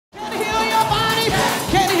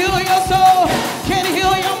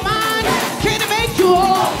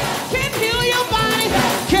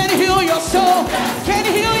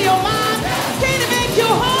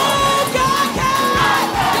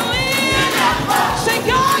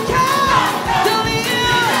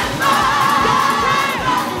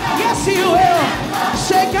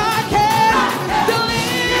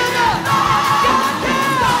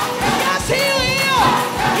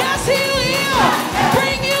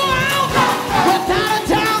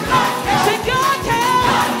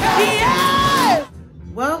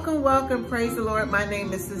Praise the Lord. My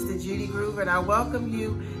name is Sister Judy Groover, and I welcome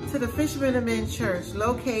you to the Fishermen of Men Church,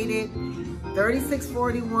 located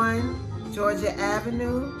 3641 Georgia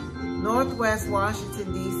Avenue, Northwest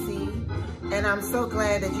Washington, D.C. And I'm so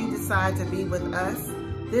glad that you decide to be with us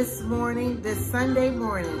this morning, this Sunday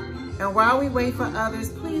morning. And while we wait for others,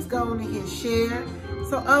 please go on and hit share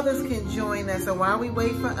so others can join us. And while we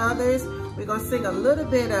wait for others, we're going to sing a little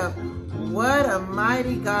bit of What a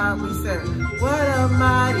Mighty God We Serve. What a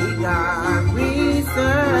mighty God we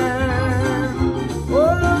serve.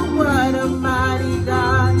 Oh, what a mighty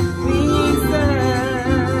God we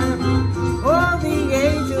serve. All the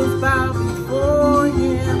angels bow before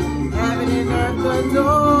him. Heaven and earth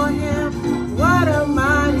adore him. What a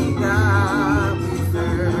mighty God we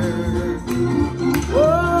serve.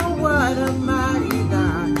 Oh, what a mighty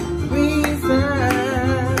God we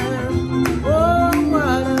serve. Oh,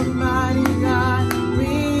 what a mighty God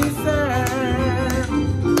we serve.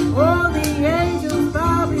 All the angels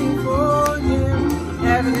bow before him.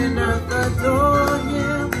 Heaven and earth adore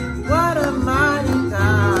him. What a mighty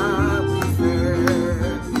God we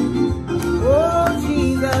serve. Oh,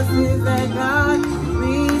 Jesus is that God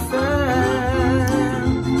we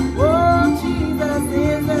serve. Oh, Jesus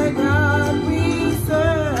is that God we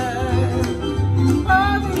serve.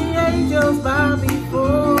 All the angels bow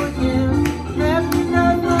before him. Heaven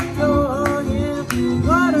and earth adore him.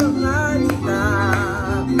 What a mighty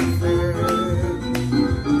God we serve.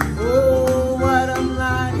 Oh, what a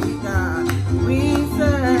mighty God we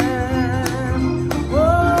serve.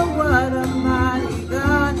 Oh, what a mighty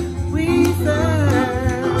God we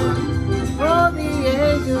serve. All the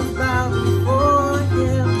angels bow before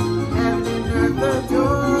him. Heaven and earth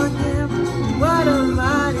adore him. What a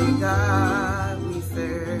mighty God we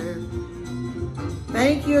serve.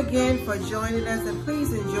 Thank you again for joining us, and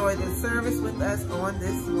please enjoy the service with us on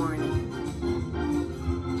this morning.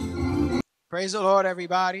 Praise the Lord,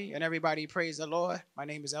 everybody, and everybody praise the Lord. My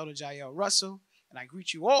name is Elder Jael Russell, and I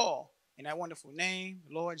greet you all in that wonderful name,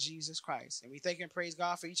 Lord Jesus Christ. And we thank and praise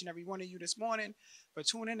God for each and every one of you this morning for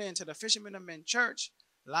tuning in to the Fishermen of Men Church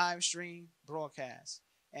live stream broadcast.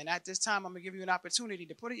 And at this time, I'm going to give you an opportunity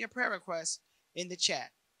to put in your prayer requests in the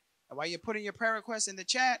chat. And while you're putting your prayer requests in the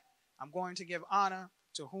chat, I'm going to give honor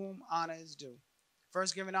to whom honor is due.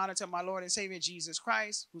 First, giving honor to my Lord and Savior Jesus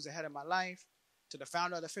Christ, who's the head of my life, to the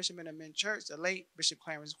founder of the Fishermen of Men Church, the late Bishop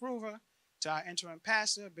Clarence Groover, to our interim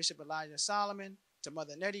pastor, Bishop Elijah Solomon, to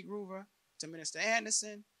Mother Nettie Groover, to Minister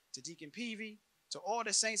Anderson, to Deacon Peavy, to all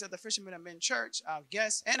the saints of the Fishermen of Men Church, our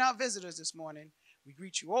guests and our visitors this morning. We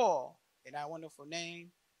greet you all in our wonderful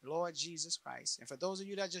name, Lord Jesus Christ. And for those of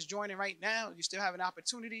you that are just joining right now, you still have an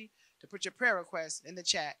opportunity to put your prayer requests in the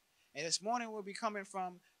chat. And this morning we'll be coming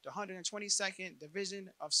from the 122nd Division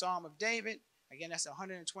of Psalm of David. Again, that's the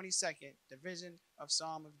 122nd Division of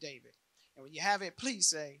Psalm of David. And when you have it, please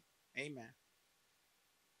say amen.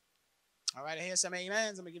 All right, I hear some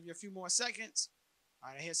amens. I'm going to give you a few more seconds. All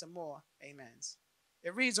right, I hear some more amens.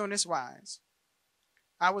 It reads on this wise.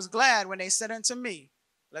 I was glad when they said unto me,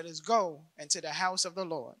 let us go into the house of the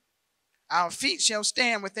Lord. Our feet shall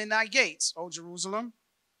stand within thy gates, O Jerusalem.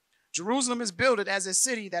 Jerusalem is builded as a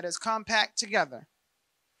city that is compact together.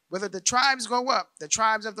 Whether the tribes go up, the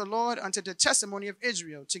tribes of the Lord, unto the testimony of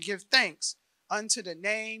Israel, to give thanks unto the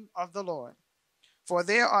name of the Lord. For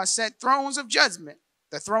there are set thrones of judgment,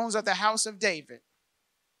 the thrones of the house of David.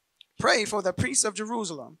 Pray for the priests of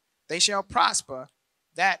Jerusalem. They shall prosper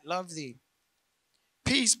that love thee.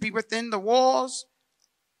 Peace be within the walls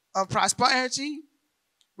of prosperity,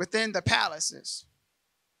 within the palaces.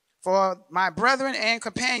 For my brethren and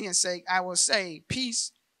companions' sake, I will say,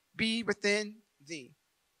 peace be within thee.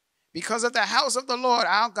 Because of the house of the Lord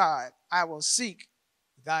our God, I will seek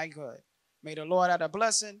thy good. May the Lord add a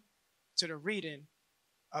blessing to the reading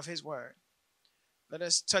of his word. Let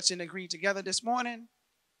us touch and agree together this morning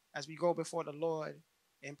as we go before the Lord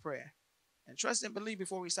in prayer. And trust and believe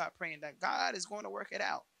before we start praying that God is going to work it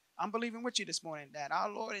out. I'm believing with you this morning that our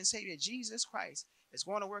Lord and Savior Jesus Christ is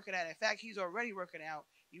going to work it out. In fact, he's already working out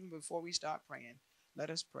even before we start praying. Let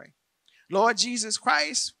us pray. Lord Jesus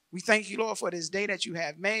Christ, we thank you, Lord, for this day that you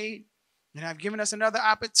have made and have given us another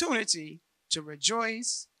opportunity to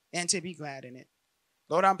rejoice and to be glad in it.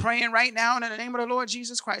 Lord, I'm praying right now in the name of the Lord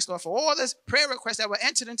Jesus Christ, Lord, for all this prayer requests that were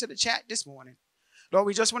entered into the chat this morning. Lord,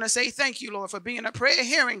 we just want to say thank you, Lord, for being a prayer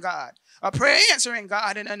hearing God, a prayer answering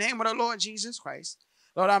God in the name of the Lord Jesus Christ.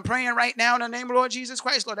 Lord, I'm praying right now in the name of the Lord Jesus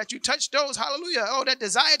Christ, Lord, that you touch those, hallelujah, oh, that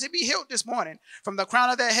desire to be healed this morning from the crown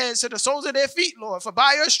of their heads to the soles of their feet, Lord, for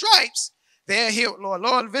by your stripes, they're healed, Lord.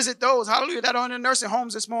 Lord, visit those, hallelujah, that are in the nursing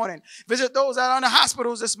homes this morning. Visit those that are in the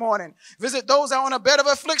hospitals this morning. Visit those that are on a bed of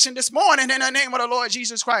affliction this morning in the name of the Lord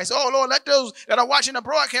Jesus Christ. Oh, Lord, let those that are watching the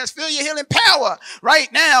broadcast feel your healing power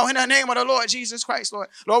right now in the name of the Lord Jesus Christ, Lord.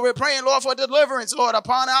 Lord, we're praying, Lord, for deliverance, Lord,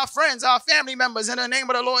 upon our friends, our family members in the name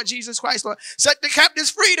of the Lord Jesus Christ, Lord. Set the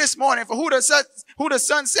captives free this morning, for who the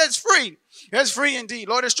Son sets free is free indeed.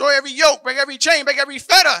 Lord, destroy every yoke, break every chain, break every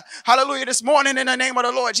fetter. Hallelujah, this morning in the name of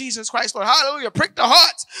the Lord Jesus Christ, Lord. Hallelujah. Prick the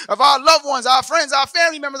hearts of our loved ones, our friends, our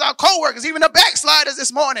family members, our co-workers, even the backsliders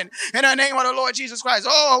this morning in the name of the Lord Jesus Christ.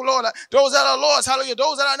 Oh, Lord, those that are lost, hallelujah,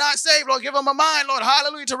 those that are not saved, Lord, give them a mind, Lord,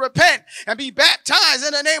 hallelujah, to repent and be baptized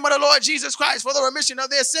in the name of the Lord Jesus Christ for the remission of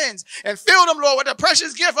their sins, and fill them, Lord, with the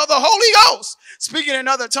precious gift of the Holy Ghost, speaking in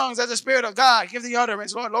other tongues as the Spirit of God give the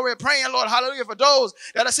utterance, Lord. Lord, we're praying, Lord, hallelujah, for those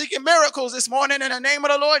that are seeking miracles this morning in the name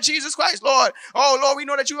of the Lord Jesus Christ, Lord. Oh, Lord, we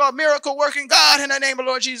know that you are a miracle working God in the name of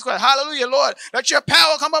the Lord Jesus Christ. Hallelujah, Lord. Let your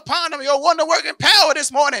power come upon them, your wonder working power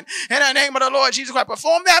this morning in the name of the Lord Jesus Christ.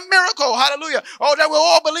 Perform that miracle, hallelujah. Oh, that we're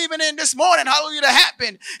all believing in this morning, hallelujah, to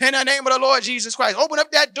happen in the name of the Lord Jesus Christ. Open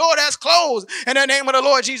up that door that's closed in the name of the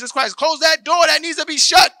Lord Jesus Christ. Close that door that needs to be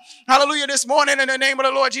shut, hallelujah, this morning in the name of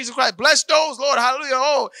the Lord Jesus Christ. Bless those, Lord, hallelujah,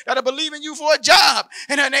 oh, that are believing you for a job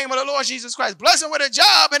in the name of the Lord Jesus Christ. Bless them with a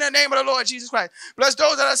job in the name of the Lord Jesus Christ. Bless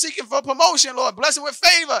those that are seeking for promotion, Lord. Bless them with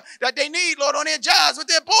favor that they need, Lord, on their jobs with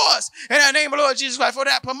their boss in the name of the Lord Jesus Christ for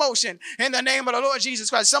that promotion in the name of the Lord Jesus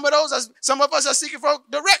Christ. Some of us are seeking for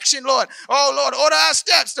direction, Lord. Oh, Lord, order our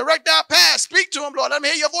steps, direct our paths, speak to them, Lord. Let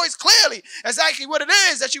them hear your voice clearly, exactly what it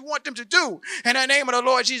is that you want them to do in the name of the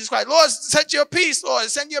Lord Jesus Christ. Lord, set your peace, Lord.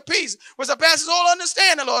 Send your peace, which surpasses all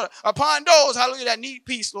understanding, Lord, upon those, hallelujah, that need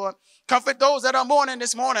peace, Lord. Comfort those that are mourning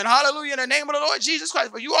this morning. Hallelujah, in the name of the Lord Jesus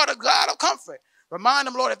Christ. For you are the God of comfort. Remind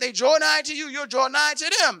them, Lord, if they draw nigh to you, you'll draw nigh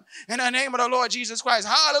to them. In the name of the Lord Jesus Christ.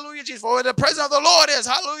 Hallelujah, Jesus. For where the presence of the Lord is,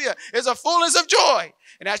 hallelujah, is a fullness of joy.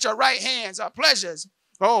 And at your right hands are pleasures,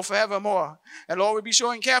 oh, forevermore. And Lord, we'll be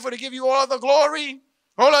sure and careful to give you all of the glory,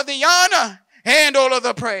 all of the honor, and all of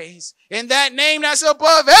the praise. In that name that's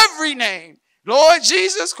above every name, Lord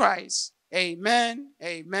Jesus Christ. Amen,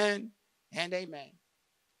 amen, and amen.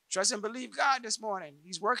 Trust and believe God this morning.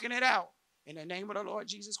 He's working it out. In the name of the Lord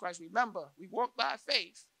Jesus Christ, remember, we walk by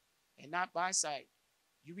faith and not by sight.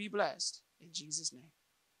 You be blessed in Jesus' name.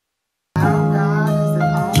 Our God is an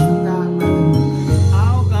awesome God.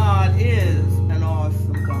 Our God is an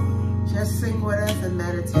awesome God. Just sing with us and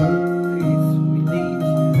meditate. Please, we need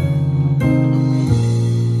you.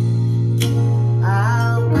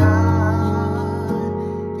 Our God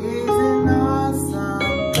is an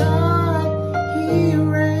awesome God. He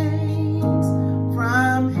reigns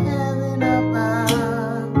from heaven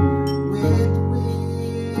above with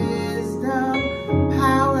wisdom,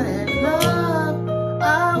 power, and love.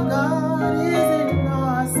 Our God is an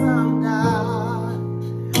awesome God.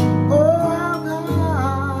 Oh, our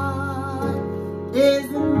God is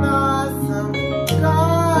an awesome God.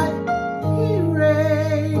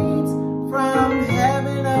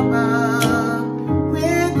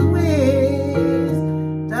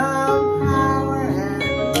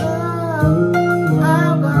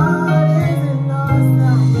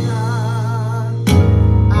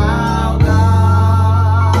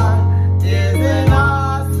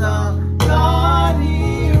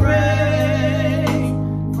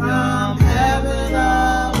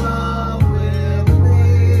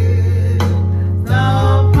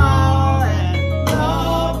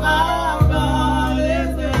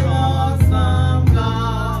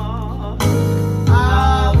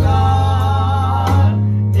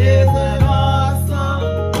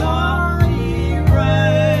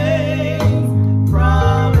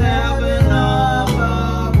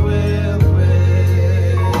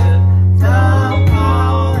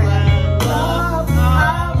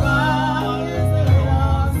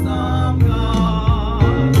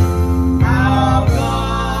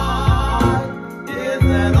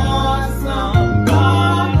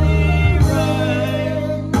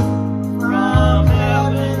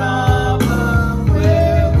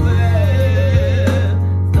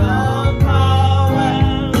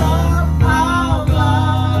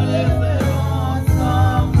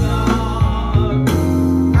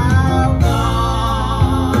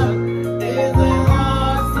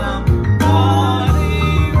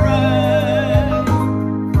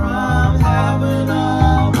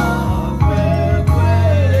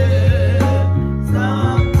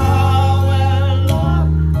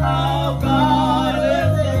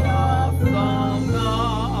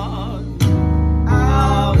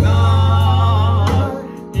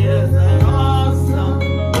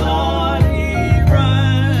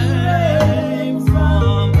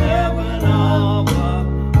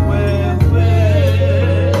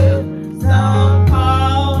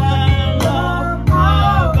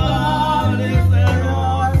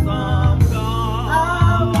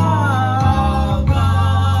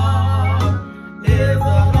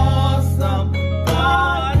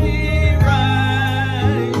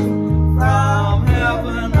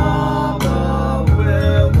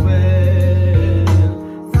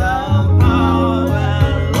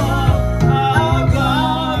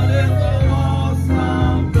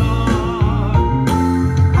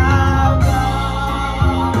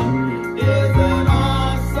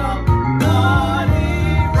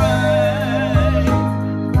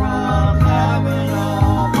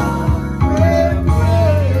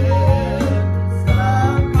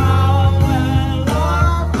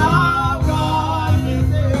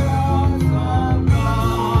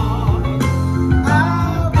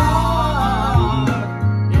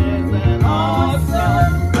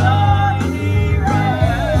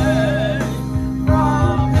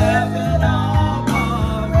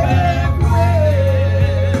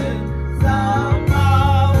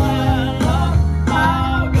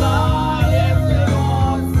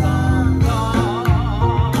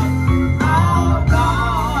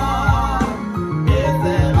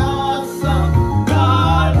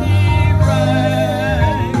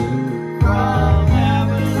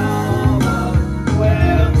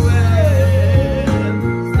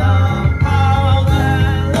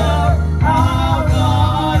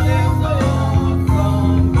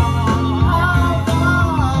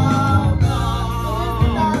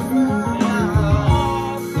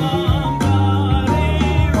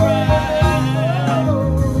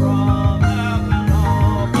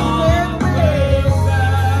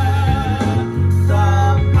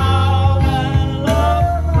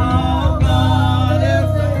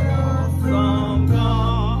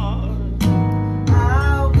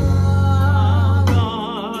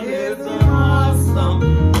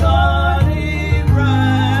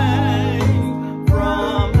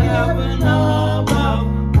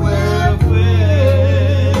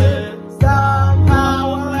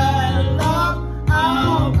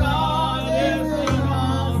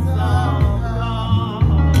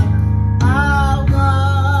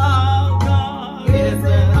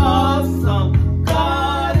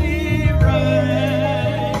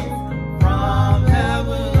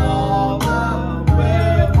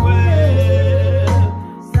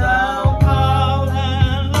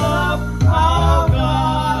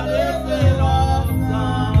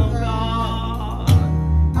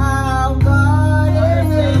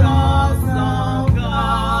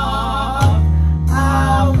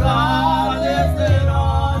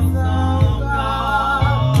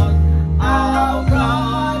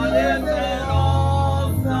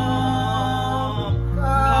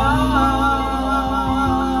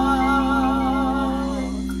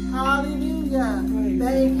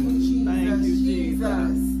 Thank you, Jesus. Thank you,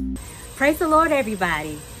 Jesus. Praise the Lord,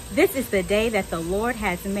 everybody. This is the day that the Lord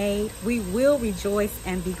has made. We will rejoice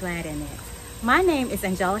and be glad in it. My name is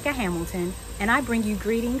Angelica Hamilton, and I bring you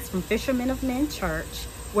greetings from Fishermen of Men Church,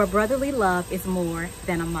 where brotherly love is more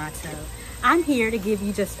than a motto. I'm here to give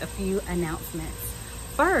you just a few announcements.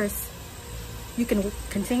 First, you can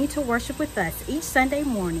continue to worship with us each Sunday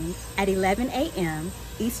morning at 11 a.m.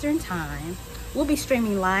 Eastern Time. We'll be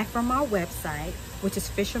streaming live from our website, which is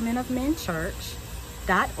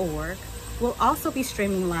fishermenofmenchurch.org. We'll also be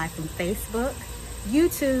streaming live from Facebook,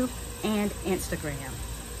 YouTube, and Instagram.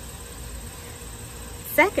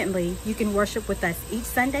 Secondly, you can worship with us each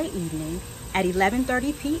Sunday evening at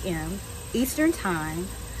 11:30 p.m. Eastern Time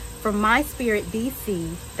from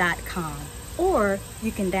myspiritdc.com, or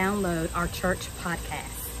you can download our church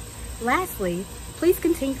podcast. Lastly, please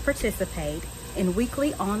continue to participate in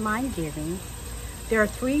weekly online giving. There are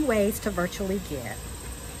 3 ways to virtually give.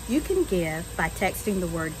 You can give by texting the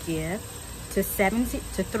word GIVE to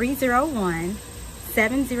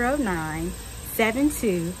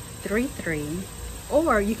 309-709-7233,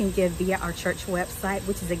 or you can give via our church website,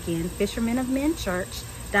 which is again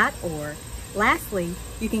fishermenofmenchurch.org. Lastly,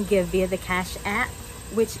 you can give via the Cash App,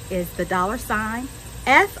 which is the $FOM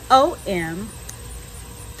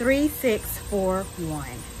 3641.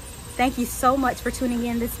 Thank you so much for tuning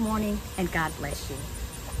in this morning, and God bless you.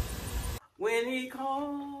 When he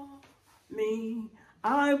calls me,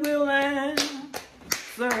 I will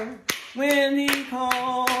answer. When he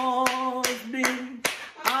calls me,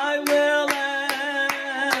 I will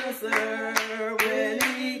answer. When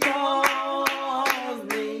he calls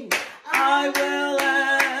me, I will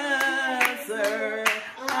answer.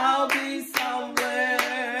 I'll be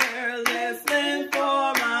somewhere listening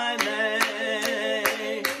for my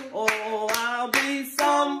name. Oh, I'll be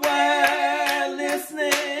somewhere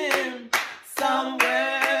listening,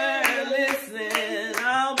 somewhere listening.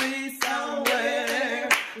 I'll be somewhere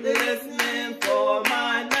listening for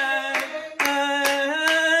my name.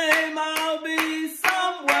 I'll be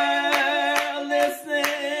somewhere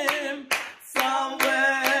listening,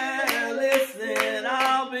 somewhere listening.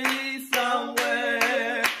 I'll be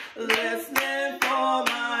somewhere listening for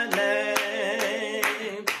my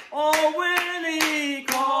name. Oh, when he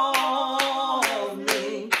calls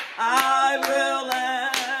me, I will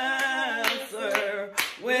answer.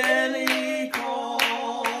 When he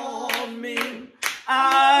calls me,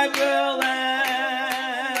 I will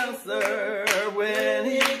answer. When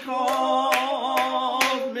he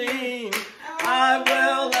calls me, I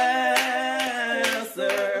will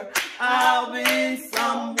answer. I'll be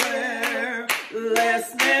somewhere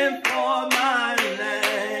listening for my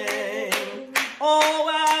name. Oh,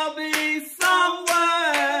 I'll be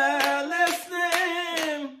somewhere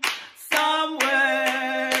listening,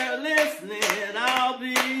 somewhere listening. I'll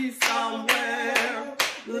be somewhere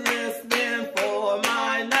listening for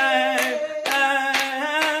my name.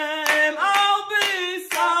 I'll be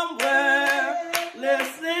somewhere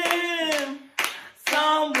listening,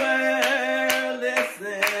 somewhere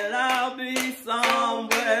listening. I'll be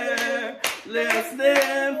somewhere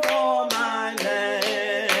listening for my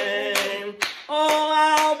name. Oh,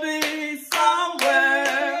 I'll be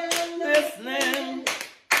somewhere listening,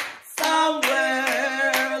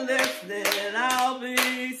 somewhere listening. I'll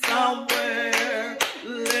be somewhere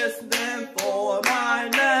listening for my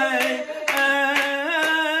name.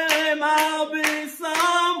 I'll be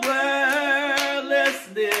somewhere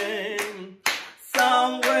listening,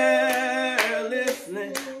 somewhere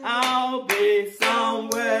listening. I'll be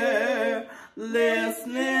somewhere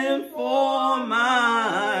listening for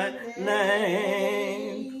my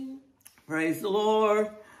name. Praise the Lord.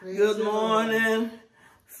 Good morning.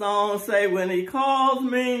 Songs say, when he calls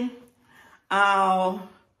me, I'll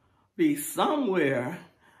be somewhere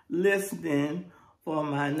listening for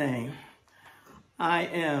my name. I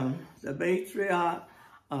am the patriarch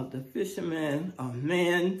of the Fishermen of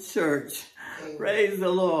Men Church. Amen. Praise the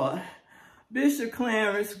Lord. Bishop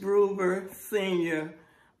Clarence Gruber Sr.,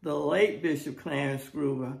 the late Bishop Clarence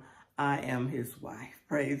Gruber, I am his wife.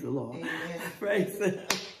 Praise the Lord. Amen. Praise him.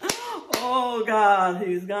 Oh God,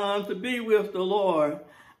 he's gone to be with the Lord,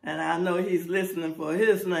 and I know he's listening for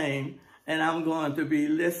his name, and I'm going to be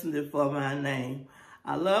listening for my name.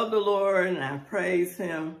 I love the Lord, and I praise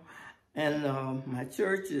him. And my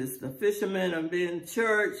church is the Fishermen of Men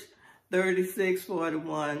Church,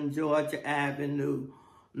 3641 Georgia Avenue,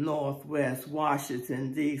 Northwest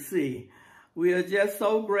Washington, D.C. We are just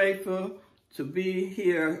so grateful to be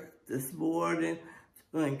here this morning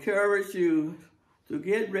to encourage you to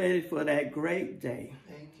get ready for that great day.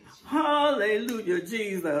 Thank you, Jesus. Hallelujah,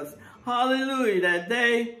 Jesus. Hallelujah, that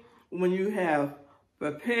day when you have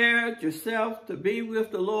prepared yourself to be with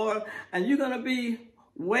the Lord, and you're going to be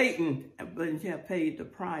waiting, but you have paid the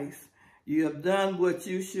price. You have done what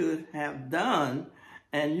you should have done,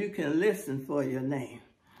 and you can listen for your name.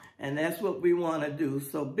 And that's what we want to do.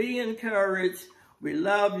 So be encouraged. We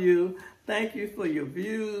love you. Thank you for your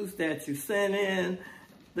views that you sent in.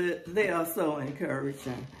 They are so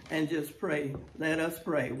encouraging. And just pray. Let us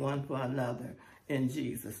pray one for another. In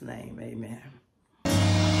Jesus' name, amen.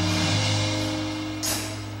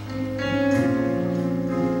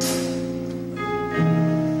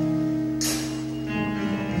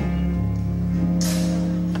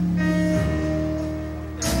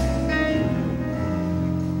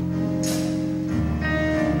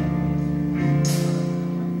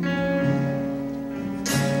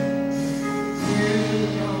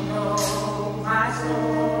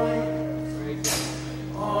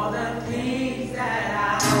 All the things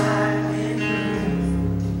that I've been through.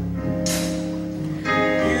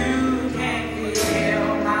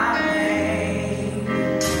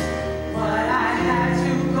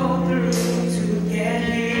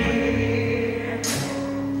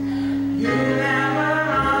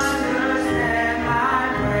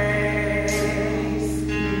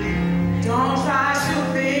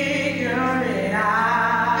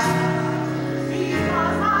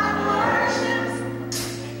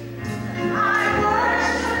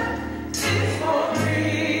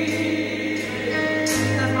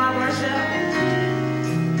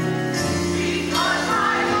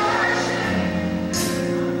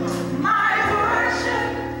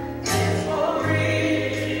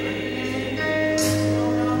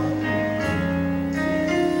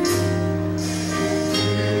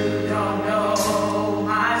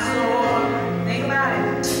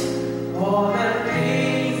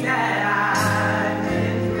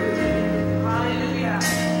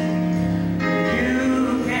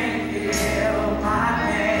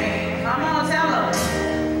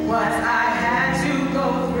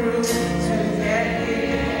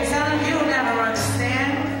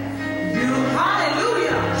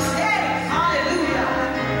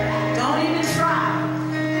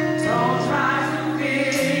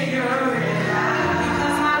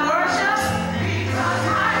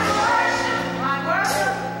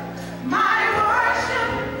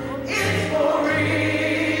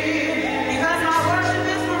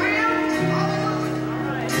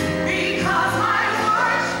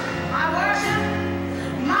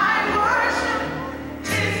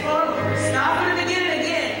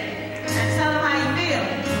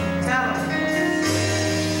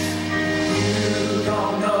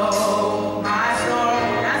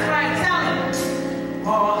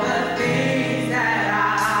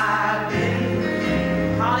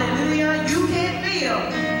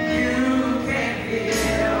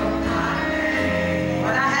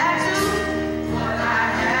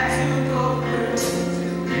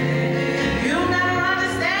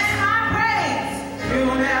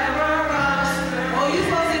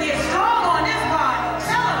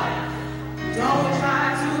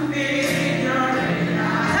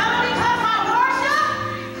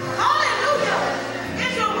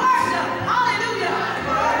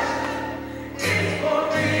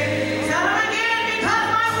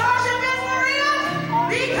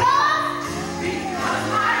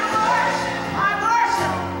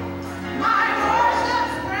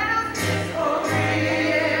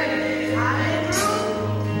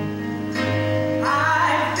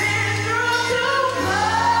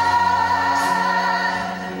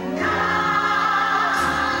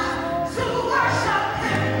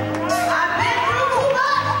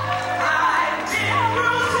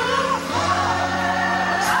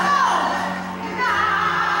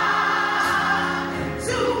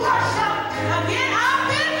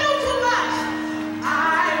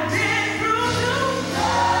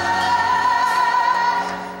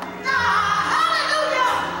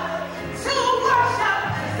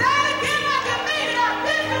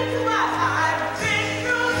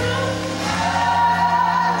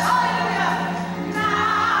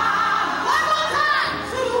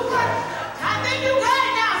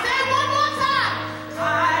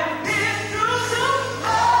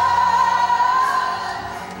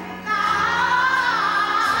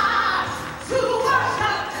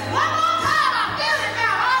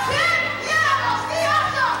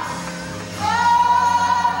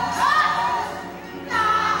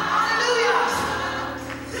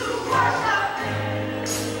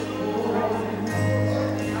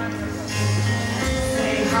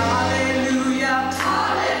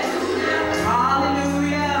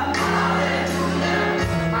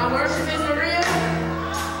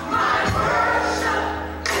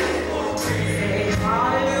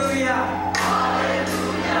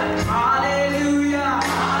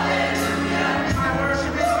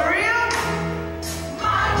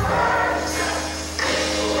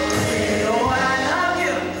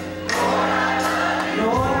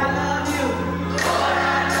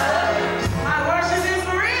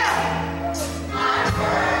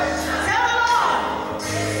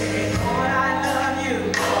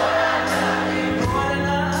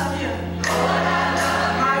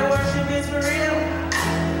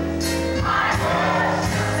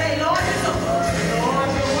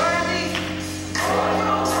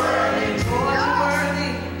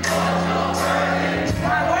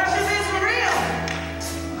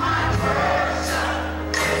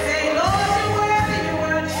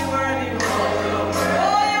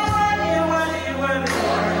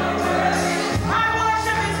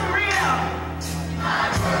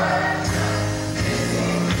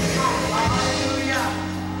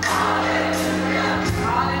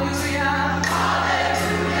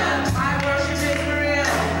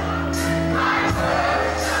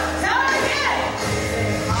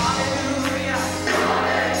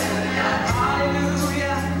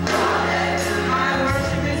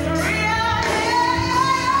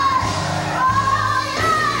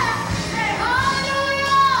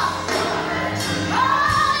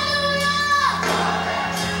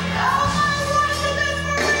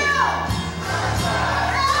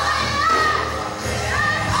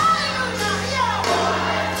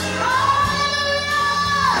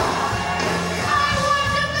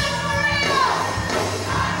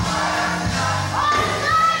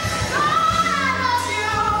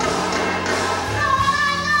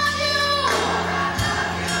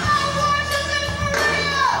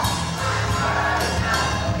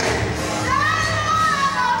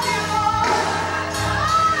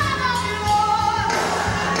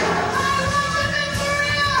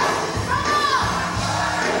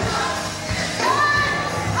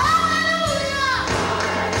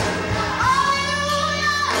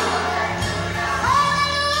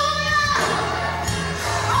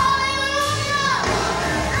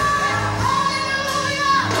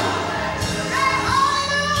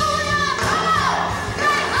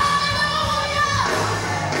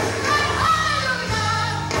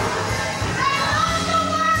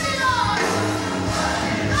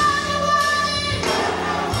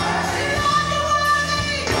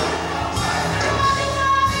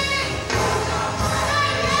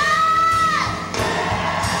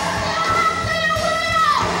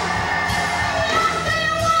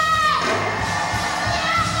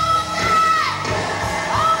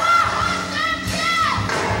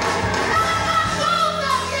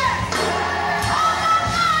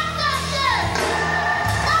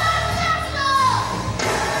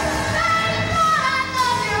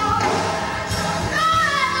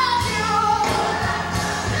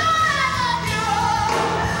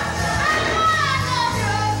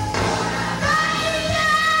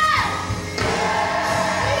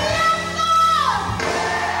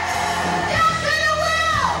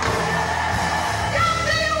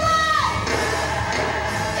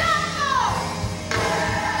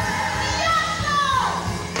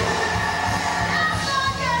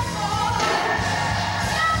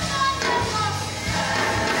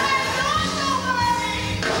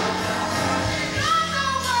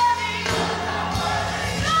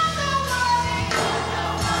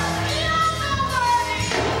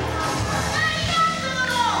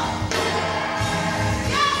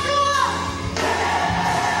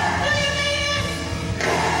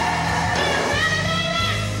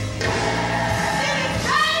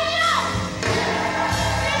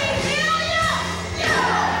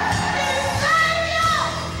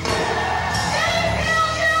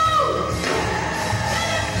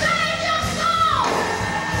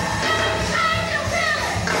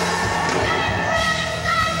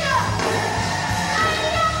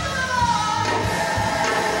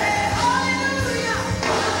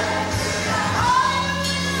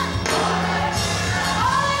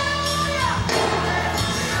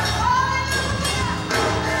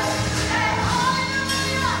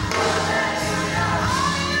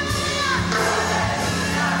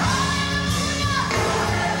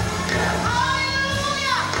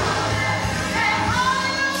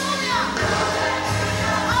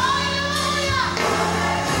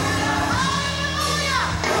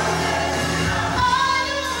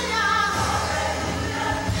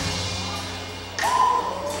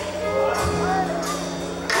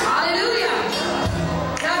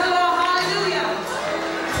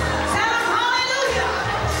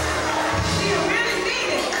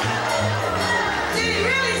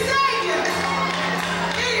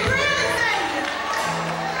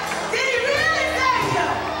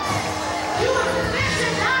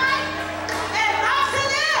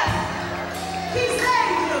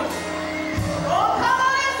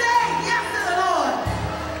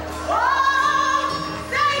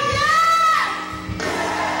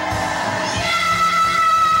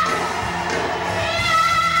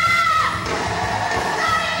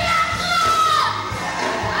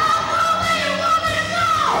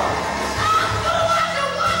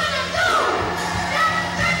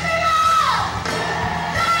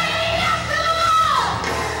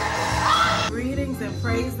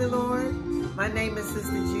 Praise the Lord. My name is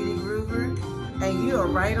Sister Judy Groover, and you are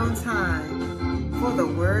right on time for the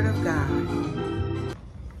Word of God.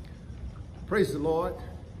 Praise the Lord.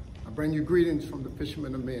 I bring you greetings from the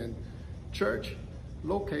Fishermen of Men Church,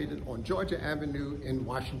 located on Georgia Avenue in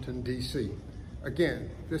Washington, D.C.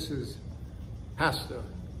 Again, this is Pastor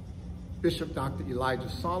Bishop Dr. Elijah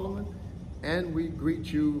Solomon, and we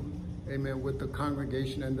greet you, amen, with the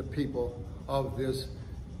congregation and the people of this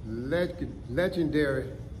legendary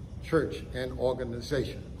church and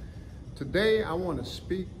organization. Today, I want to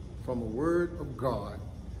speak from a word of God,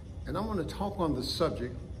 and I want to talk on the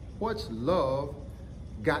subject, what's love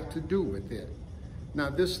got to do with it? Now,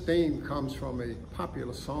 this theme comes from a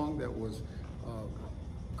popular song that was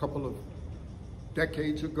a couple of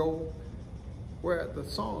decades ago, where the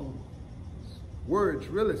song words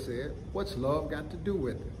really said, what's love got to do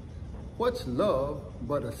with it? What's love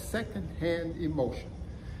but a second-hand emotion?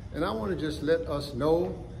 And I want to just let us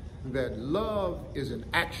know that love is an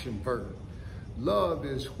action verb. Love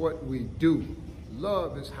is what we do.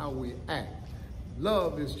 Love is how we act.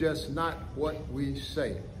 Love is just not what we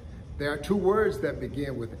say. There are two words that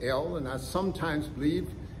begin with L, and I sometimes believe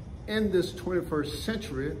in this 21st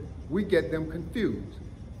century, we get them confused.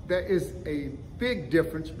 There is a big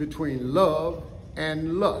difference between love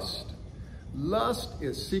and lust. Lust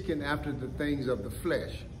is seeking after the things of the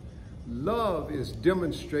flesh. Love is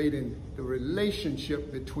demonstrating the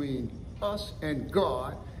relationship between us and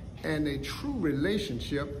God and a true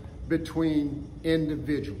relationship between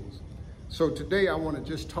individuals. So today I want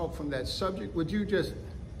to just talk from that subject. Would you just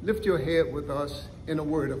lift your head with us in a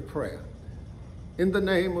word of prayer? In the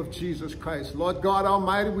name of Jesus Christ, Lord God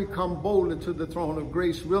Almighty, we come boldly to the throne of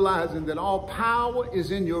grace, realizing that all power is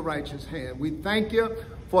in your righteous hand. We thank you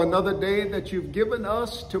for another day that you've given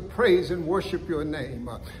us to praise and worship your name.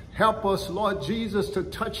 Help us, Lord Jesus, to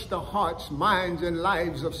touch the hearts, minds, and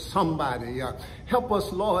lives of somebody. Help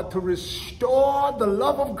us, Lord, to restore the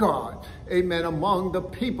love of God, amen, among the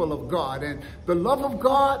people of God, and the love of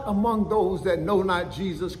God among those that know not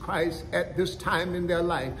Jesus Christ at this time in their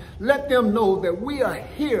life. Let them know that we are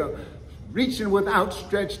here reaching with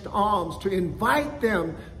outstretched arms to invite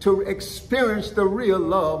them to experience the real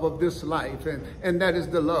love of this life, and that is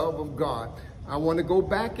the love of God. I want to go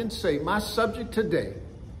back and say my subject today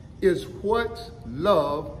is what's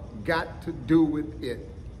love got to do with it.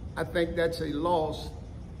 I think that's a lost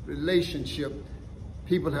relationship.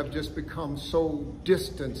 People have just become so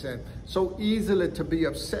distant and so easily to be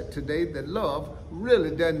upset today that love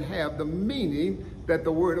really doesn't have the meaning that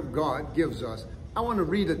the Word of God gives us. I want to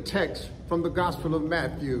read a text from the Gospel of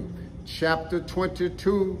Matthew, chapter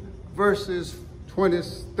 22, verses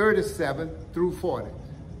 37 through 40.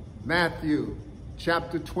 Matthew,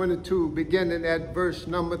 chapter 22, beginning at verse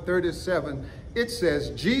number 37, it says,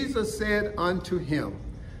 Jesus said unto him,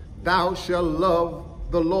 Thou shalt love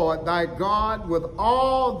the Lord thy God with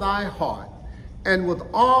all thy heart, and with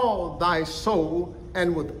all thy soul,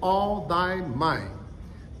 and with all thy mind.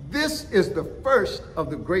 This is the first of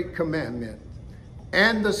the great commandments.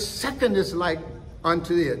 And the second is like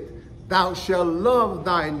unto it, Thou shalt love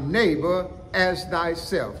thy neighbor as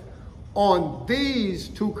thyself. On these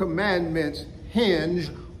two commandments hinge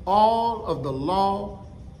all of the law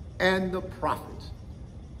and the prophets.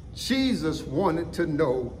 Jesus wanted to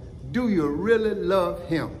know, do you really love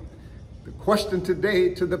him? The question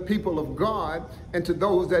today to the people of God and to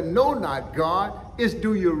those that know not God is,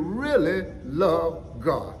 do you really love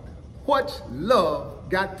God? What's love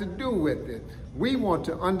got to do with it? We want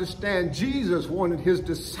to understand Jesus wanted his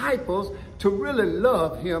disciples to really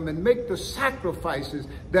love him and make the sacrifices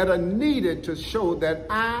that are needed to show that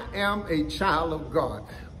I am a child of God.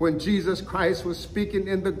 When Jesus Christ was speaking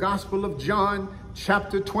in the Gospel of John,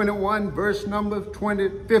 chapter 21, verse number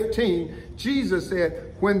 15, Jesus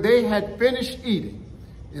said, when they had finished eating,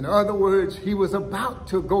 in other words, he was about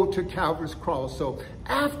to go to Calvary's cross. So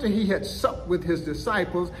after he had supped with his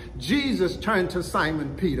disciples, Jesus turned to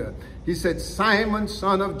Simon Peter. He said, Simon,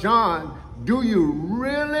 son of John, do you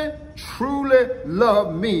really, truly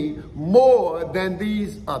love me more than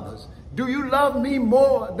these others? Do you love me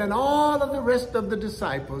more than all of the rest of the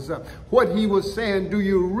disciples? What he was saying, do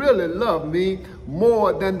you really love me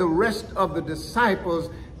more than the rest of the disciples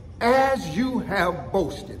as you have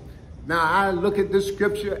boasted? Now, I look at this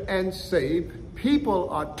scripture and say, people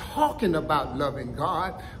are talking about loving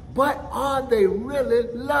God, but are they really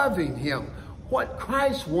loving him? What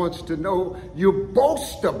Christ wants to know, you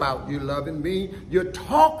boast about you loving me, you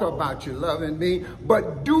talk about you loving me,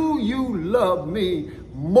 but do you love me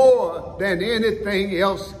more than anything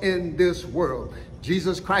else in this world?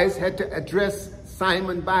 Jesus Christ had to address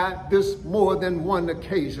Simon by this more than one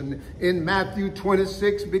occasion. In Matthew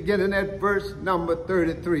 26, beginning at verse number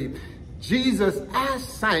 33, Jesus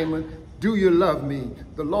asked Simon, "Do you love me?"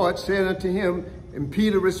 The Lord said unto him, and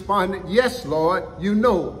Peter responded, "Yes, Lord, you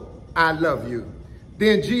know I love you."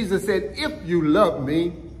 Then Jesus said, "If you love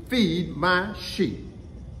me, feed my sheep."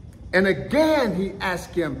 And again he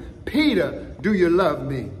asked him, "Peter, do you love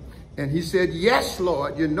me?" And he said, "Yes,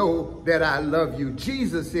 Lord, you know that I love you."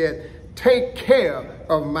 Jesus said, "Take care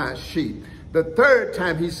of my sheep." The third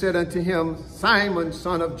time he said unto him, "Simon,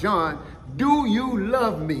 son of John, do you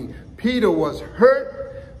love me?" Peter was hurt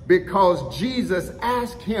because Jesus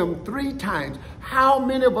asked him 3 times. How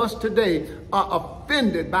many of us today are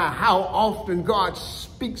offended by how often God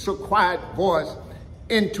speaks a quiet voice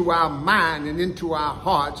into our mind and into our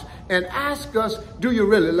hearts and ask us, "Do you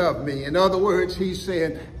really love me?" In other words, he's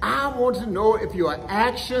saying, I want to know if your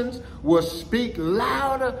actions will speak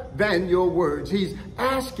louder than your words. He's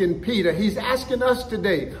asking Peter, he's asking us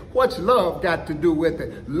today, what's love got to do with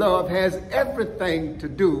it? Love has everything to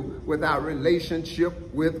do with our relationship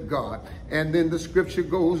with God. And then the scripture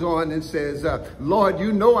goes on and says, "Lord,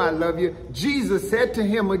 you know I love you." Jesus said to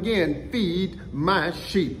him again, "Feed my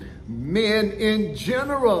sheep." Men in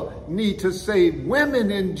general need to say, women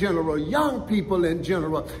in general, young people in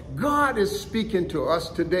general. God is speaking to us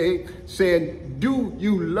today saying, "Do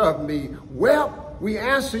you love me?" Well, we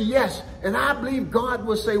answer yes. And I believe God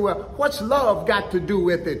will say, well, what's love got to do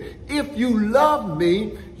with it? If you love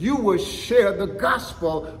me, you will share the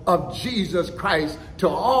gospel of Jesus Christ to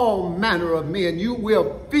all manner of men. You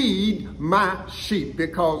will feed my sheep,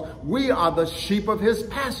 because we are the sheep of his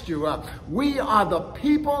pasture. We are the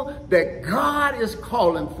people that God is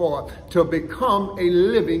calling for to become a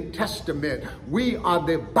living testament. We are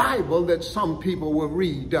the Bible that some people will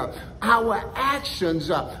read. Our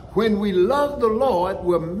actions, when we love the Lord,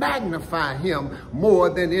 will magnify him more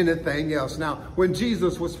than anything else. Now, when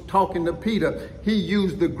Jesus was talking to Peter, he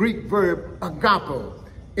used the Greek verb agapo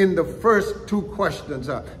in the first 2 questions.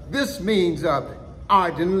 This means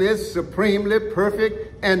ardently, supremely,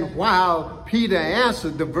 perfect. And while Peter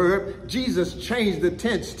answered the verb, Jesus changed the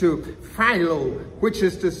tense to philo, which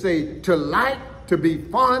is to say to like, to be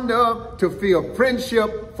fond of, to feel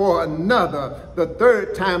friendship for another. The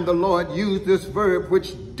third time the Lord used this verb,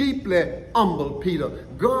 which deeply humbled Peter.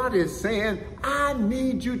 God is saying, I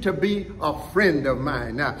need you to be a friend of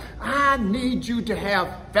mine. I need you to have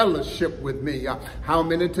fellowship with me. How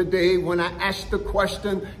many today, when I ask the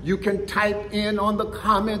question, you can type in on the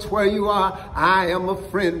comments where you are, I am a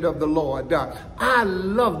friend of the Lord. I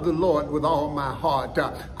love the Lord with all my heart.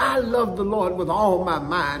 I love the Lord with all my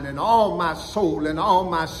mind and all my soul and all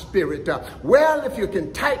my spirit. Well, if you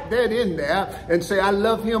can type that in there and say, I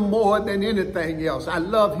love him more than anything else. I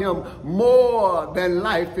love him more than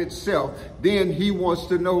life itself. Then he wants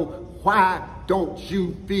to know, why don't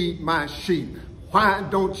you feed my sheep? Why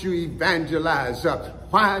don't you evangelize?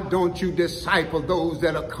 Why don't you disciple those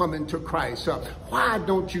that are coming to Christ? Why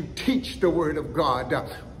don't you teach the word of God?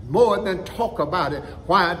 More than talk about it,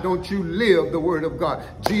 why don't you live the word of God?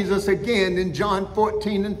 Jesus again in John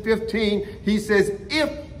 14 and 15, he says, if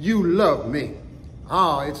you love me.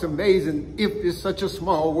 Oh, it's amazing. If is such a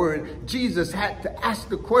small word. Jesus had to ask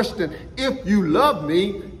the question, if you love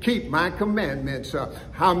me, keep my commandments.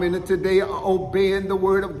 How many today are obeying the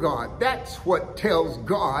word of God? That's what tells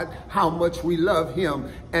God how much we love him.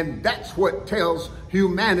 And that's what tells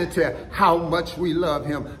humanity how much we love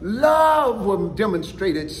him. Love will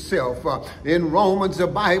demonstrate itself. In Romans, the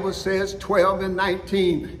Bible says 12 and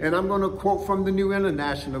 19, and I'm going to quote from the New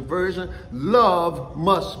International Version, love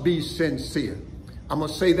must be sincere. I'm going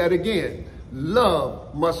to say that again.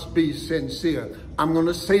 Love must be sincere. I'm going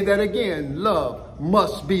to say that again. Love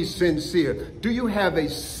must be sincere. Do you have a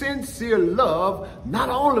sincere love, not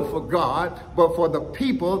only for God, but for the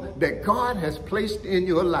people that God has placed in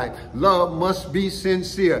your life? Love must be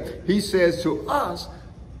sincere. He says to us,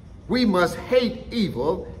 we must hate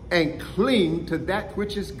evil and cling to that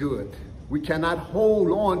which is good. We cannot hold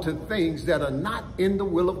on to things that are not in the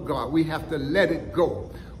will of God. We have to let it go.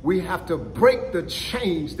 We have to break the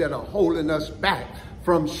chains that are holding us back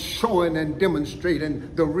from showing and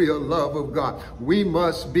demonstrating the real love of God. We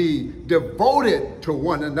must be devoted to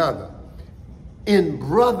one another in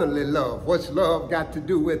brotherly love. What's love got to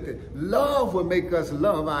do with it? Love will make us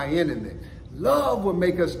love our enemy. Love will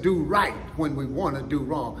make us do right when we want to do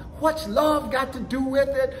wrong. What's love got to do with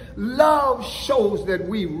it? Love shows that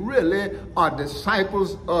we really are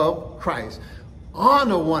disciples of Christ.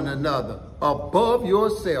 Honor one another above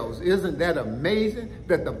yourselves. Isn't that amazing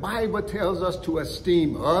that the Bible tells us to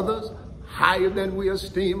esteem others higher than we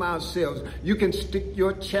esteem ourselves. You can stick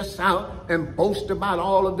your chest out and boast about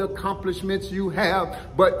all of the accomplishments you have.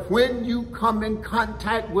 But when you come in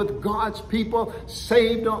contact with God's people,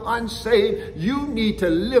 saved or unsaved, you need to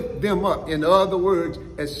lift them up. In other words,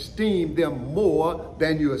 esteem them more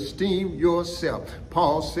than you esteem yourself.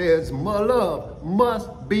 Paul says, my love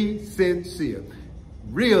must be sincere.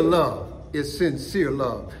 Real love is sincere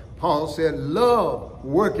love. Paul said, love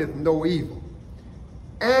worketh no evil.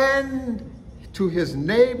 And to his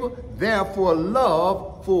neighbor, therefore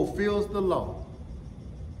love fulfills the law.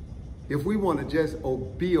 If we want to just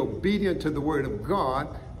be obedient to the word of God,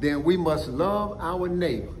 then we must love our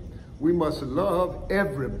neighbor. We must love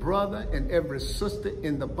every brother and every sister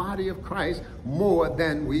in the body of Christ more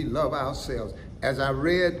than we love ourselves. As I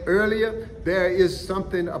read earlier, there is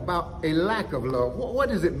something about a lack of love. What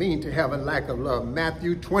does it mean to have a lack of love?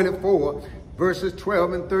 Matthew 24, verses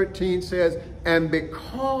 12 and 13 says, and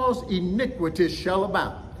because iniquity shall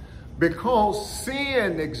abound, because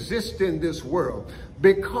sin exists in this world,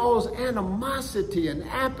 because animosity and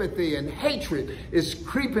apathy and hatred is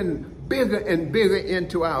creeping bigger and bigger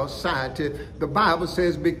into our society, the Bible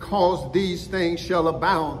says, because these things shall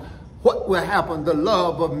abound, what will happen? The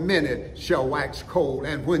love of many shall wax cold.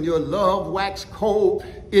 And when your love wax cold,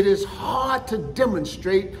 it is hard to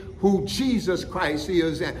demonstrate who Jesus Christ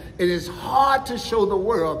is. And it is hard to show the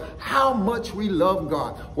world how much we love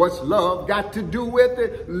God. What's love got to do with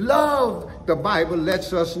it? Love, the Bible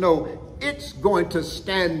lets us know, it's going to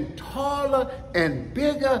stand taller and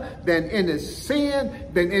bigger than any sin,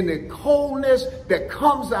 than any coldness that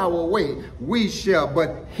comes our way. We shall,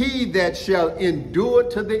 but he that shall endure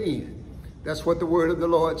to the end. That's what the word of the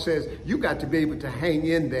Lord says. You got to be able to hang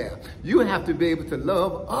in there. You have to be able to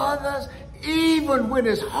love others even when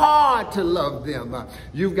it's hard to love them.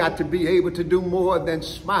 You've got to be able to do more than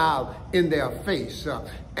smile in their face.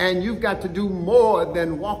 And you've got to do more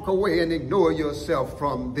than walk away and ignore yourself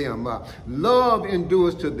from them. Love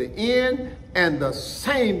endures to the end, and the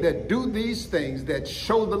same that do these things that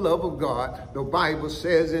show the love of God, the Bible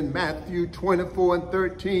says in Matthew 24 and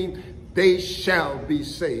 13, they shall be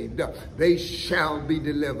saved. They shall be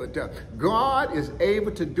delivered. God is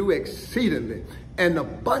able to do exceedingly and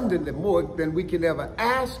abundantly more than we can ever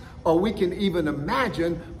ask or we can even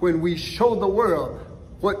imagine when we show the world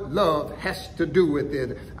what love has to do with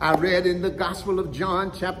it. I read in the Gospel of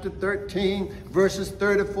John, chapter 13, verses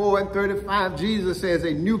 34 and 35, Jesus says,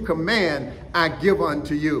 a new command I give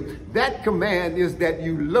unto you. That command is that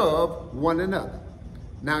you love one another.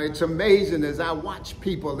 Now, it's amazing as I watch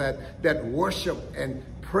people that worship and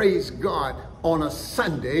praise God on a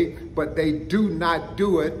Sunday, but they do not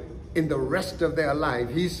do it in the rest of their life.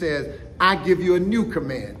 He says, I give you a new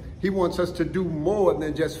command. He wants us to do more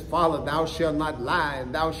than just follow, thou shalt not lie,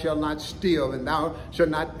 and thou shalt not steal, and thou shalt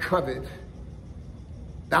not covet.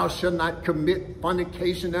 Thou shalt not commit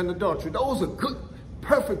fornication and adultery. Those are good,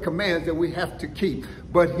 perfect commands that we have to keep.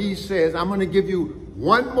 But he says, I'm going to give you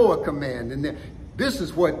one more command. And this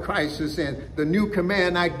is what Christ is saying. The new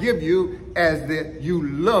command I give you as that you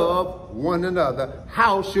love one another.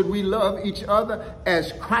 How should we love each other?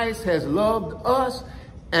 As Christ has loved us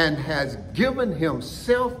and has given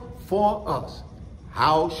himself for us.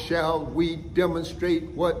 How shall we demonstrate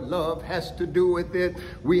what love has to do with it?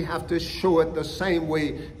 We have to show it the same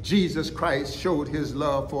way Jesus Christ showed his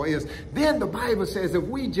love for us. Then the Bible says if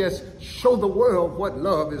we just show the world what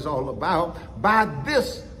love is all about, by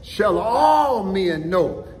this shall all men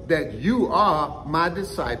know that you are my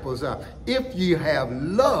disciples, if ye have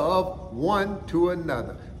love one to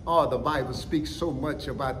another. Oh, the Bible speaks so much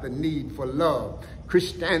about the need for love.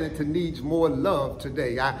 Christianity needs more love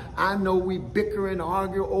today. I know we bicker and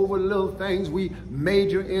argue over little things. We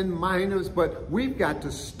major in minors, but we've got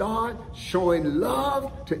to start showing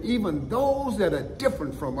love to even those that are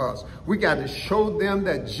different from us. We got to show them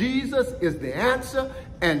that Jesus is the answer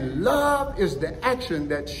and love is the action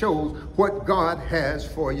that shows what God has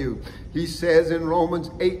for you. He says in Romans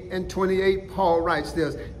 8 and 28, Paul writes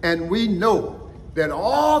this, and we know that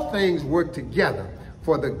all things work together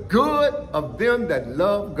for the good of them that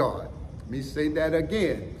love God. Let me say that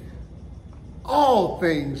again. All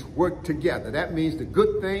things work together. That means the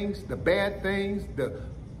good things, the bad things, the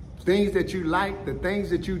things that you like, the things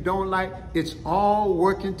that you don't like. It's all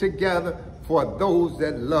working together for those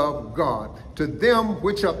that love God. To them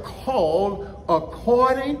which are called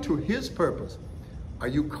according to his purpose. Are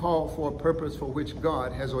you called for a purpose for which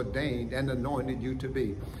God has ordained and anointed you to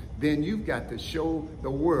be? Then you've got to show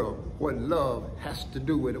the world what love has to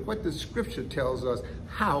do with it, what the scripture tells us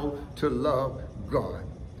how to love God.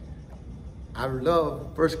 I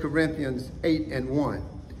love 1 Corinthians 8 and 1.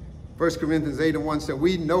 1 Corinthians 8 and 1 said,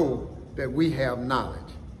 we know that we have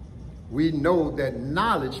knowledge. We know that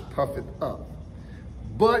knowledge puffeth up.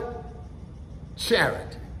 But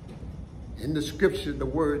charity, in the scripture, the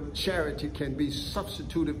word charity can be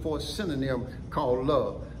substituted for a synonym called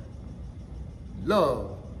love.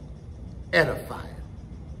 Love edifying.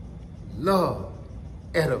 Love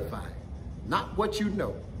edifying. Not what you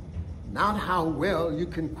know. Not how well you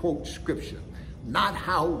can quote scripture. Not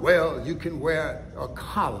how well you can wear a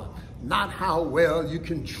collar. Not how well you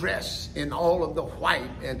can dress in all of the white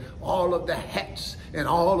and all of the hats and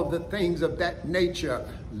all of the things of that nature.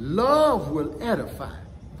 Love will edify.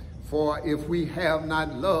 For if we have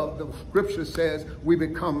not love, the scripture says we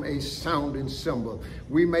become a sounding cymbal.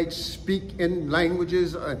 We may speak in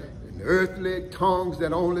languages, in earthly tongues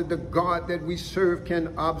that only the God that we serve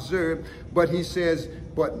can observe. But he says,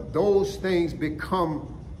 but those things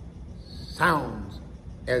become sounds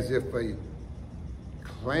as if a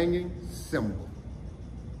clanging cymbal.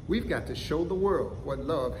 We've got to show the world what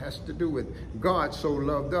love has to do with it. God so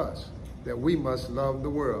loved us that we must love the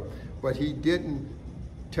world. But he didn't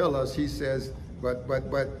tell us, he says, but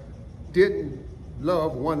didn't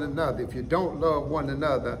love one another. If you don't love one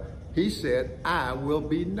another, he said, I will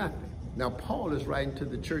be nothing. Now, Paul is writing to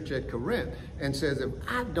the church at Corinth and says, if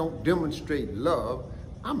I don't demonstrate love,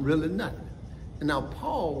 I'm really nothing. And now,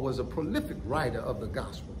 Paul was a prolific writer of the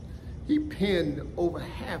gospel. He penned over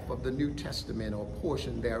half of the New Testament or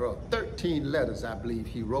portion thereof. 13 letters, I believe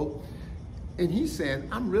he wrote. And he's saying,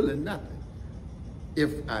 I'm really nothing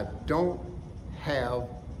if I don't have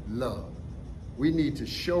love. We need to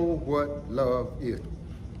show what love is.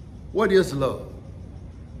 What is love?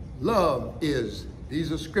 Love is,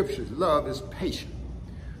 these are scriptures, love is patient.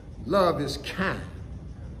 Love is kind.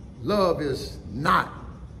 Love is not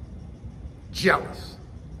jealous.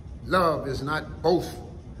 Love is not boastful.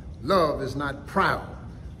 Love is not proud.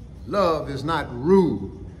 Love is not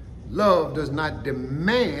rude. Love does not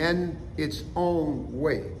demand its own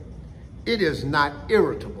way. It is not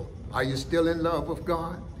irritable. Are you still in love with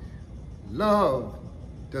God? Love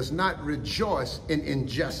does not rejoice in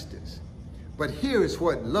injustice. But here is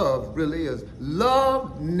what love really is.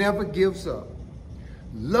 Love never gives up.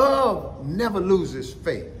 Love never loses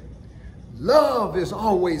faith. Love is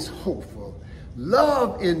always hopeful.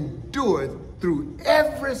 Love endureth through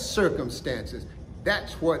every circumstances.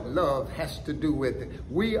 That's what love has to do with it.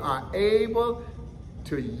 We are able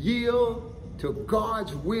to yield to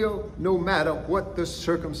God's will no matter what the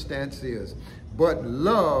circumstance is. But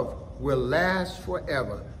love will last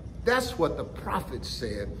forever. That's what the prophet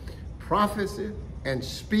said. Prophecy and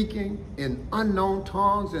speaking in unknown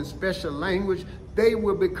tongues and special language, they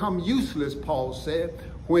will become useless, Paul said.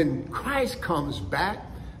 When Christ comes back,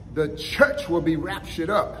 the church will be raptured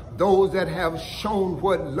up. Those that have shown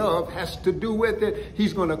what love has to do with it,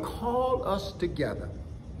 he's going to call us together.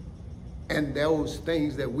 And those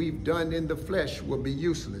things that we've done in the flesh will be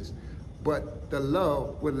useless. But the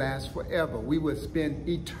love will last forever. We will spend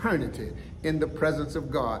eternity in the presence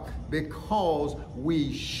of God because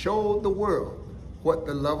we showed the world what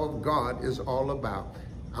the love of God is all about.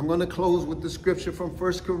 I'm going to close with the scripture from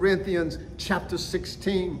 1 Corinthians chapter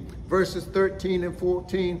 16, verses 13 and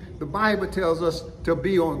 14. The Bible tells us to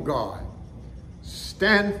be on guard.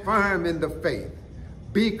 Stand firm in the faith.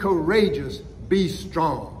 Be courageous. Be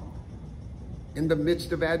strong. In the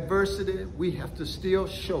midst of adversity, we have to still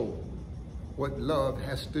show what love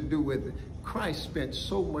has to do with it. Christ spent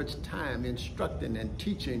so much time instructing and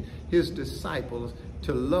teaching his disciples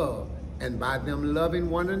to love, and by them loving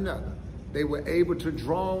one another, they were able to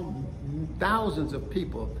draw thousands of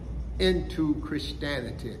people into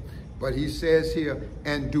Christianity. But he says here,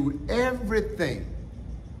 and do everything.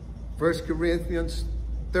 1 Corinthians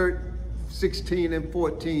 16 and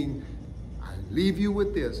 14, I leave you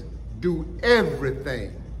with this. Do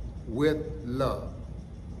everything with love.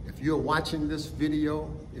 If you're watching this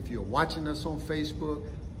video, if you're watching us on Facebook,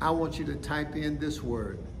 I want you to type in this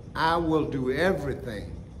word. I will do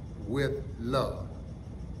everything with love.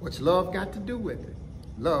 What's love got to do with it?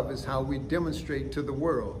 Love is how we demonstrate to the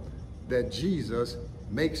world that Jesus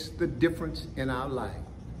makes the difference in our life.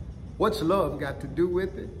 What's love got to do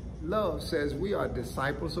with it? Love says we are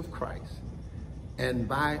disciples of Christ. And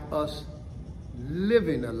by us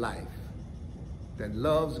living a life that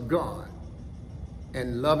loves God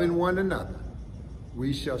and loving one another,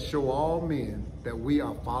 we shall show all men that we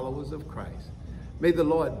are followers of Christ. May the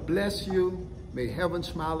Lord bless you. May heaven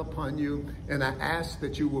smile upon you. And I ask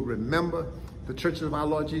that you will remember the Church of our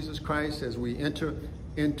Lord Jesus Christ as we enter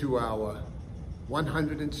into our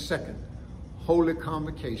 102nd Holy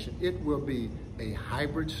Convocation. It will be a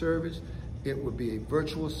hybrid service. It will be a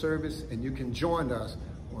virtual service, and you can join us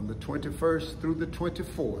on the 21st through the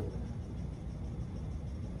 24th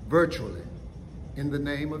virtually. In the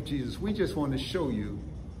name of Jesus, we just want to show you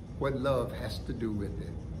what love has to do with it.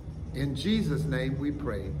 In Jesus' name we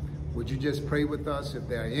pray. Would you just pray with us? If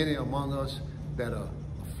there are any among us that are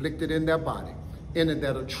afflicted in their body, any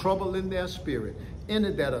that are troubled in their spirit,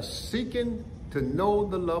 any that are seeking to know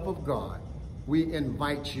the love of God, we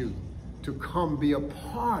invite you to come be a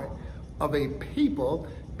part of a people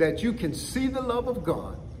that you can see the love of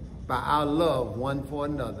God by our love one for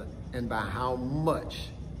another and by how much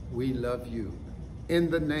we love you.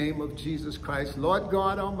 In the name of Jesus Christ, Lord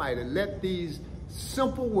God Almighty, let these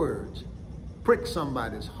simple words prick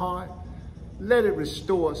somebody's heart. Let it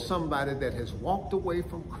restore somebody that has walked away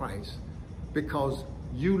from Christ because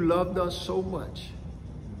you loved us so much.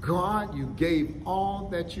 God, you gave all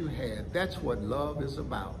that you had. That's what love is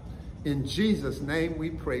about. In Jesus' name we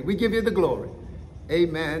pray. We give you the glory.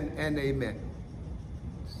 Amen and amen.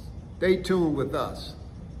 Stay tuned with us.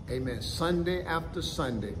 Amen. Sunday after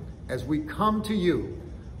Sunday, as we come to you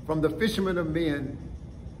from the Fishermen of Men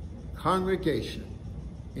congregation,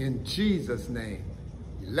 in Jesus' name,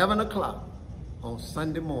 11 o'clock on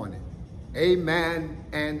Sunday morning. Amen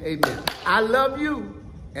and amen. I love you,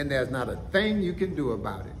 and there's not a thing you can do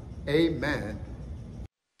about it. Amen.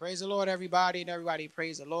 Praise the Lord, everybody, and everybody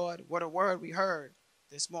praise the Lord. What a word we heard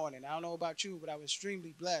this morning. I don't know about you, but I was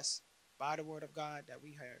extremely blessed by the word of God that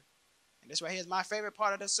we heard. And this right here is my favorite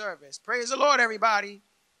part of the service. Praise the Lord, everybody.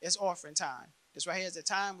 It's offering time. This right here is the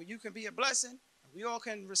time where you can be a blessing, and we all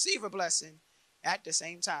can receive a blessing at the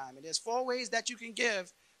same time. And there's 4 ways that you can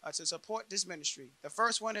give to support this ministry. The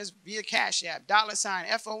first one is via Cash App,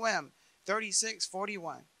 $FOM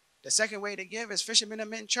 3641. The second way to give is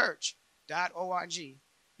fishermenofmenchurch.org.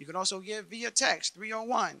 You can also give via text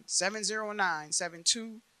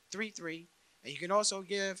 301-709-7233. And you can also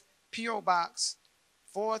give P.O. Box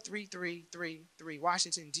 43333,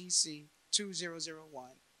 Washington, D.C.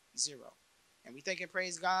 20010. And we thank and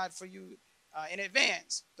praise God for you in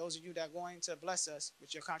advance, those of you that are going to bless us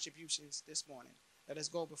with your contributions this morning. Let us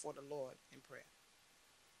go before the Lord in prayer.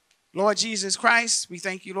 Lord Jesus Christ, we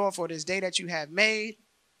thank you, Lord, for this day that you have made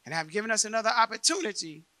and have given us another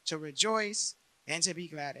opportunity to rejoice and to be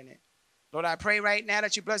glad in it. Lord, I pray right now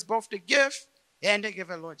that you bless both the gift and the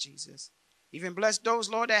giver, Lord Jesus. Even bless those,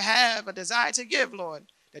 Lord, that have a desire to give,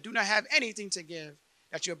 Lord, that do not have anything to give,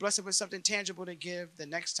 that you'll bless them with something tangible to give the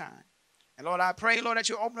next time. And Lord, I pray, Lord, that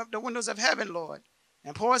you open up the windows of heaven, Lord,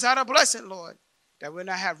 and pour us out a blessing, Lord, that we'll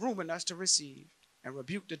not have room in us to receive, and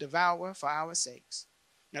rebuke the devourer for our sakes.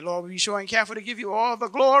 And Lord, we'll be sure and careful to give you all the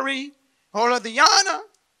glory, all of the honor,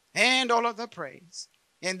 and all of the praise.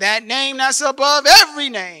 In that name that's above every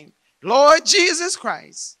name, Lord Jesus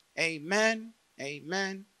Christ. Amen,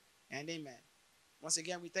 amen, and amen. Once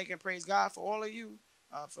again, we thank and praise God for all of you,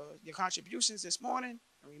 for your contributions this morning.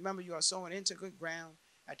 And remember, you are sowing into good ground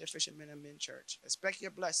at the Fishermen of Men Church. Expect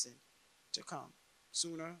your blessing to come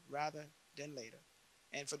sooner rather than later.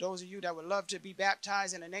 And for those of you that would love to be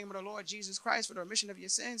baptized in the name of the Lord Jesus Christ for the remission of your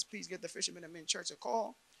sins, please give the Fishermen of Men Church a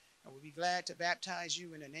call, and we'll be glad to baptize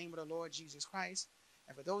you in the name of the Lord Jesus Christ.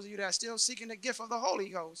 And for those of you that are still seeking the gift of the Holy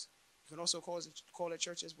Ghost, you can also call the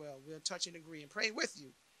church as well. We'll touch and agree and pray with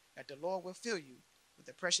you that the Lord will fill you with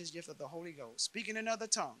the precious gift of the Holy Ghost, speaking in other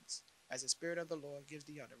tongues as the Spirit of the Lord gives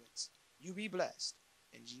the utterance. You be blessed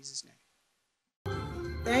in Jesus' name.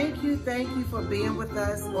 Thank you for being with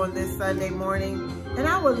us on this Sunday morning. And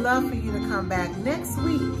I would love for you to come back next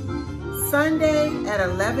week, Sunday at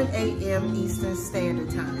 11 a.m. Eastern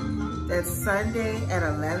Standard Time. That's Sunday at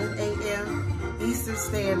 11 a.m. Eastern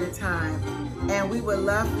Standard Time. And we would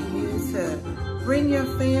love for you to bring your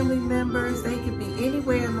family members. They can be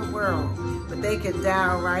anywhere in the world, but they can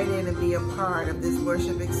dial right in and be a part of this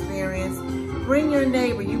worship experience. Bring your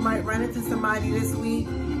neighbor. You might run into somebody this week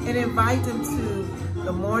and invite them to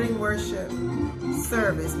the morning worship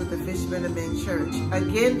service with the Fishermen of Men Church.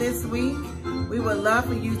 Again this week, we would love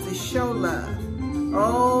for you to show love.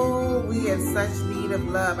 Oh, we have such need of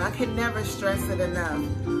love. I can never stress it enough.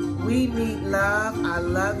 We need love. I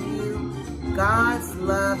love you. God's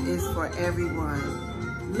love is for everyone.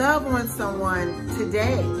 Love on someone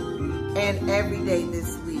today and every day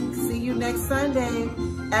this week. See you next Sunday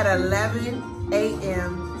at 11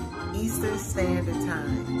 a.m. Eastern Standard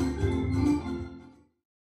Time.